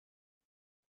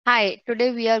Hi,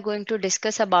 today we are going to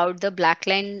discuss about the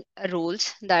Blackline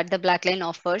rules that the Blackline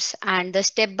offers and the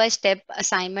step-by-step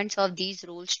assignments of these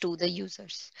rules to the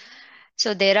users.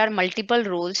 So there are multiple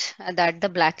rules that the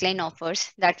Blackline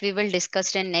offers that we will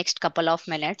discuss in next couple of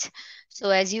minutes. So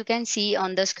as you can see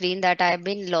on the screen that I have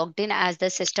been logged in as the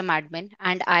system admin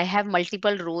and I have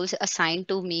multiple roles assigned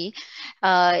to me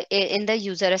in the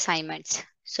user assignments.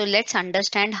 So let's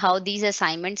understand how these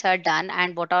assignments are done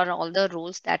and what are all the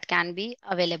roles that can be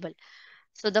available.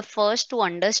 So the first to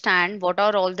understand what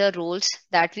are all the roles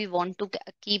that we want to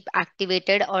keep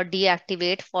activated or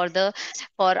deactivate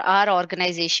for our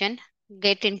organization.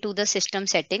 Get into the system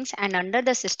settings, and under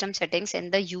the system settings in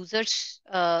the users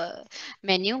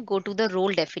menu, go to the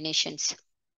role definitions.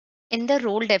 In the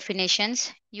role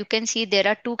definitions, you can see there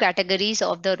are two categories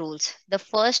of the roles. The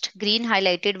first green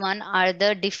highlighted one are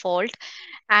the default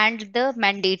and the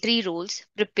mandatory roles: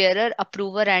 preparer,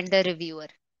 approver, and the reviewer.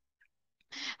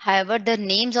 However, the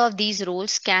names of these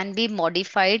roles can be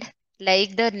modified,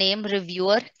 like the name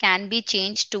reviewer can be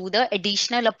changed to the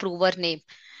additional approver name.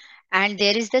 And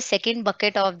there is the second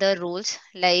bucket of the roles,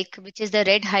 like which is the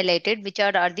red highlighted, which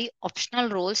are the optional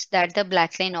roles that the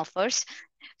Blackline offers.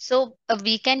 So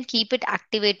we can keep it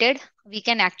activated. We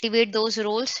can activate those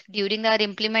roles during our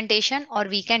implementation, or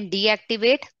we can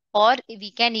deactivate, or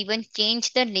we can even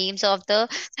change the names of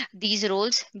these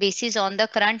roles basis on the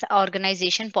current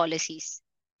organization policies.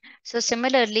 So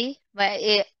similar to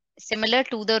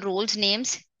the roles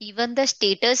names, even the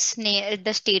status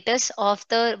of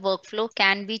the workflow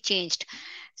can be changed.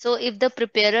 So if the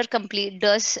preparer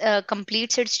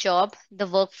completes its job, the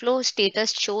workflow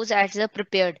status shows as the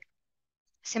prepared.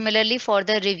 Similarly, for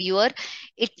the reviewer,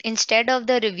 it instead of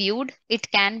the reviewed,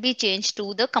 it can be changed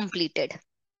to the completed.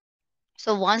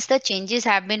 So once the changes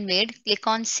have been made, click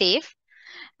on save,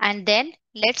 and then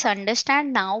let's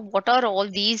understand now what are all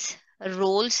these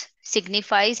roles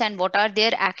signifies and what are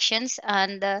their actions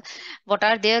and what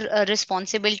are their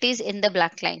responsibilities in the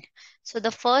Blackline. So the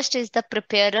first is the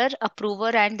preparer, approver,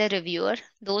 and the reviewer.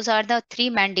 Those are the three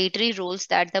mandatory roles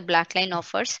that the Blackline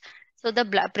offers. So the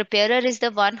preparer is the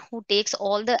one who takes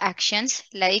all the actions,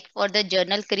 like for the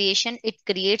journal creation, it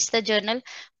creates the journal.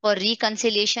 For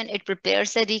reconciliation, it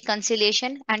prepares the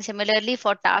reconciliation. And similarly,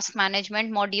 for task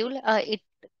management module, it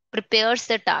prepares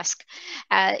the task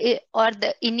or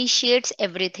the initiates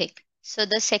everything. So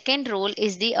the second role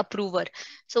is the approver.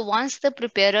 So once the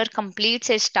preparer completes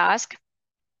its task,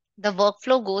 the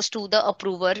workflow goes to the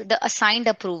approver, the assigned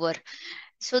approver.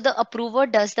 So the approver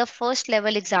does the first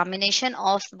level examination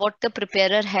of what the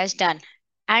preparer has done.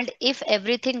 And if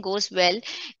everything goes well,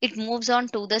 it moves on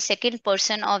to the second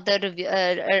person of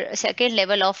the second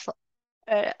level of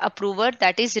approver,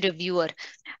 that is reviewer.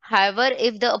 However,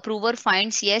 if the approver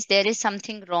finds yes, there is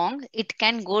something wrong, it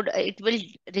will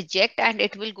reject and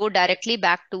it will go directly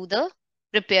back to the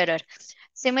preparer.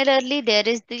 Similarly, there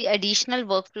is the additional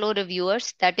workflow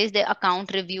reviewers, that is the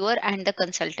account reviewer and the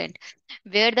consultant,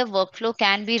 where the workflow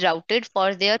can be routed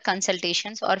for their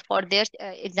consultations or for their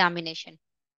examination.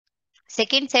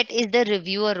 Second set is the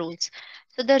reviewer roles.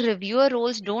 So the reviewer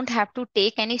roles don't have to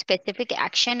take any specific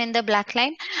action in the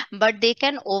Blackline, but they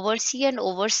can oversee and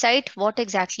oversight what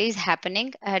exactly is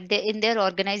happening in their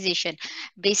organization,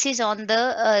 basis on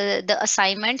the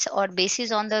assignments or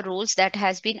basis on the roles that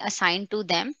has been assigned to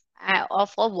them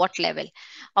of what level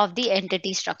of the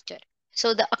entity structure.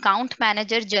 So the account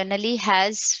manager generally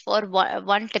has for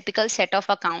one typical set of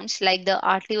accounts, like the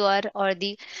R2R or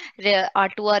the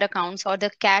R2R accounts or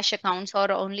the cash accounts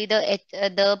or only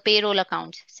the payroll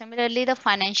accounts. Similarly, the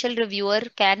financial reviewer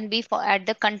can be for at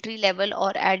the country level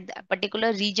or at a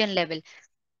particular region level.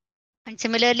 And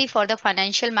similarly, for the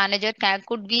financial manager,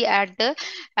 could be at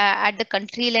the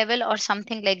country level or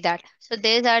something like that. So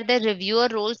these are the reviewer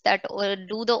roles that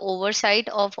do the oversight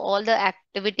of all the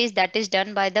activities that is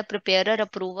done by the preparer,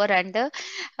 approver, and the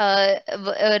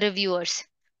reviewers.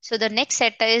 So the next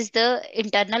set is the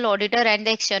internal auditor and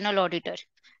the external auditor.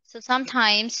 So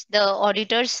sometimes the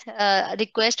auditors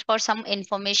request for some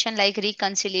information like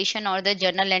reconciliation or the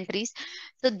journal entries.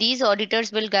 So these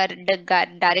auditors will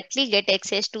directly get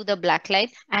access to the Blackline,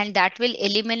 and that will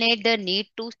eliminate the need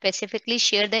to specifically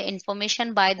share the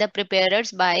information by the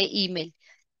preparers by email.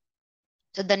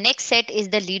 So the next set is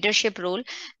the leadership role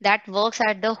that works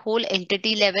at the whole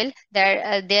entity level.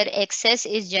 Their access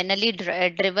is generally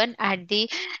driven at the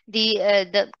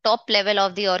top level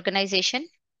of the organization.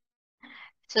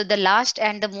 So the last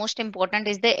and the most important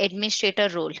is the administrator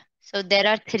role. So there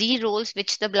are three roles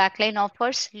which the Blackline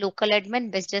offers: local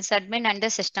admin, business admin, and the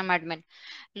system admin.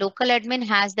 Local admin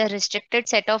has the restricted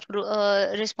set of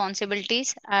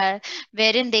responsibilities,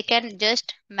 wherein they can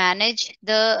just manage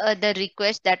the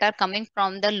requests that are coming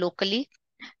from the locally.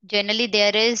 Generally,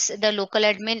 there is the local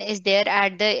admin is there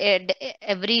at the at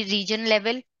every region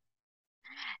level.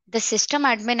 The system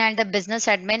admin and the business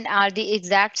admin are the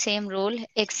exact same role,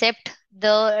 except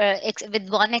with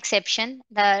one exception,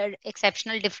 the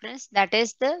exceptional difference, that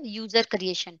is the user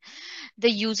creation. The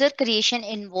user creation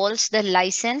involves the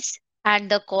license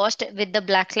and the cost with the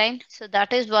Blackline. So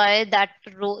that is why that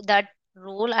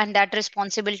role and that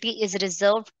responsibility is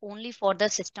reserved only for the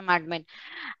system admin.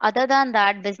 Other than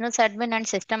that, business admin and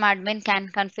system admin can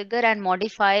configure and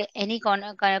modify any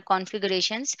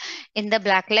configurations in the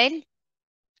Blackline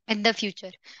in the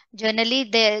future. Generally,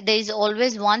 there is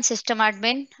always one system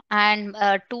admin and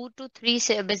two to three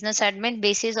business admin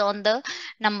basis on the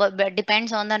number, but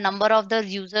depends on the number of the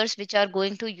users which are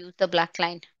going to use the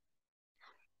Blackline.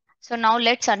 So now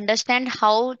let's understand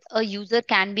how a user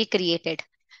can be created.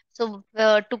 So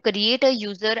to create a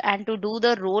user and to do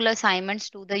the role assignments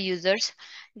to the users,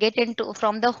 get into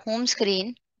from the home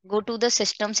screen, go to the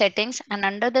system settings, and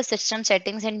under the system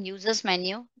settings and users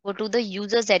menu, go to the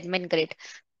users admin grid.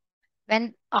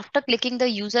 When after clicking the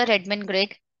user admin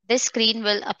grid, this screen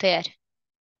will appear.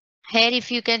 Here,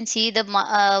 if you can see, the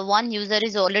one user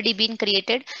is already been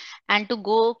created, and to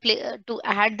to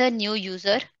add the new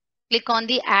user, click on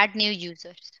the add new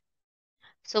users.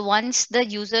 So once the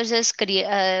users is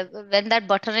when that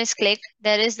button is clicked,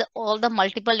 there is all the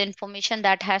multiple information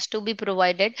that has to be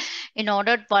provided in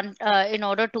order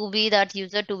to be that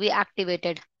user to be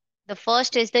activated. The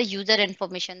first is the user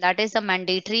information, that is the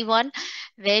mandatory one,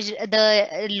 where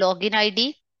the login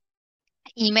ID,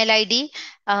 email ID,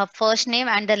 first name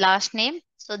and the last name.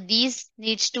 So these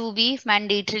needs to be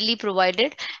mandatorily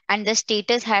provided, and the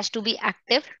status has to be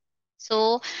active.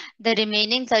 So the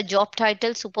remaining, the job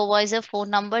title, supervisor, phone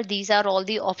number, these are all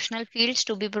the optional fields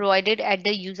to be provided at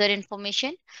the user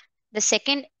information. The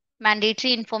second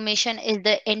mandatory information is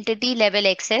the entity level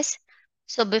access.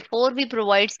 So before we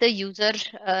provide the user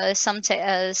so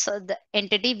the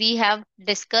entity, we have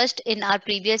discussed in our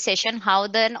previous session how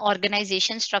the an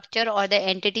organization structure or the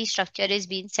entity structure is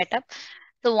being set up.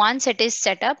 So once it is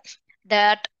set up,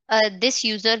 that this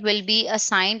user will be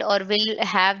assigned or will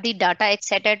have the data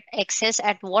access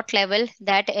at what level,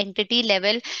 that entity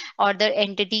level or the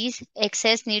entities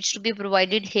access needs to be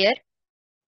provided here.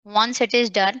 Once it is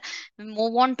done, we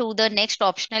move on to the next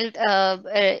optional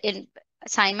in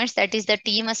assignments, that is the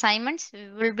team assignments. We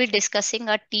will be discussing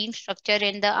a team structure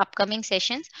in the upcoming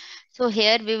sessions. So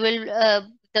here we will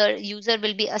the user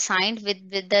will be assigned with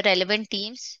the relevant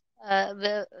teams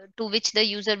to which the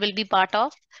user will be part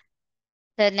of.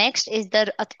 The next is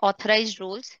the authorized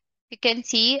roles. You can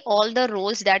see all the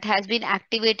roles that has been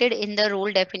activated in the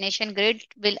role definition grid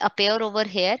will appear over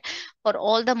here for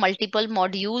all the multiple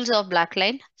modules of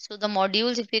Blackline. So the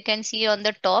modules, if you can see on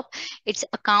the top, it's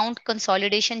account,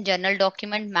 consolidation, journal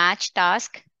document, match,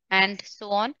 task, and so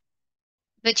on,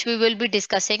 which we will be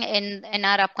discussing in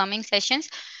our upcoming sessions.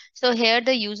 So here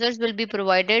the users will be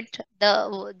provided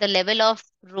the level of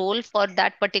role for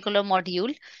that particular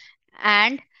module,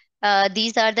 and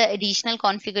these are the additional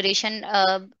configuration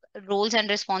roles and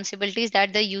responsibilities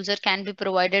that the user can be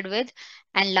provided with.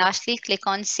 And lastly, click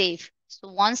on save.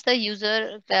 So once the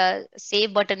user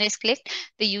save button is clicked,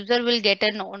 the user will get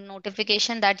a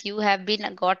notification that you have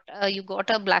been got you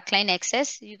got a Blackline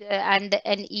access, and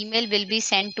an email will be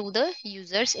sent to the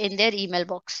users in their email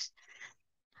box.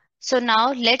 So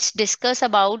now let's discuss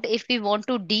about if we want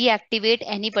to deactivate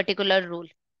any particular role.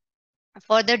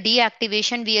 For the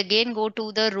deactivation, we again go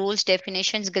to the roles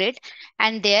definitions grid,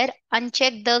 and there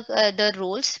uncheck the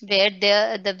roles where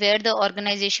where the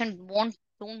organization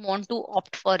don't want to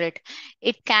opt for it.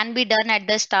 It can be done at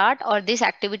the start, or this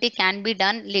activity can be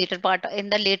done later part in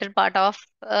the later part of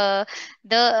the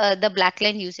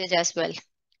Blackline usage as well.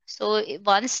 So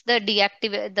once the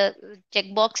deactivate the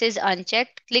checkbox is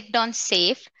unchecked, clicked on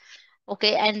save.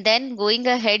 Okay, and then going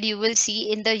ahead, you will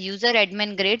see in the user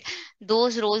admin grid,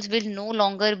 those roles will no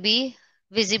longer be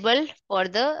visible for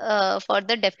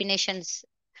the definitions,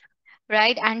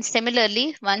 right? And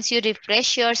similarly, once you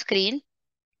refresh your screen,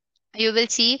 you will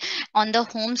see on the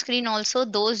home screen also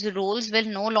those roles will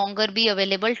no longer be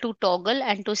available to toggle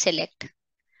and to select.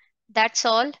 That's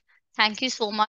all. Thank you so much.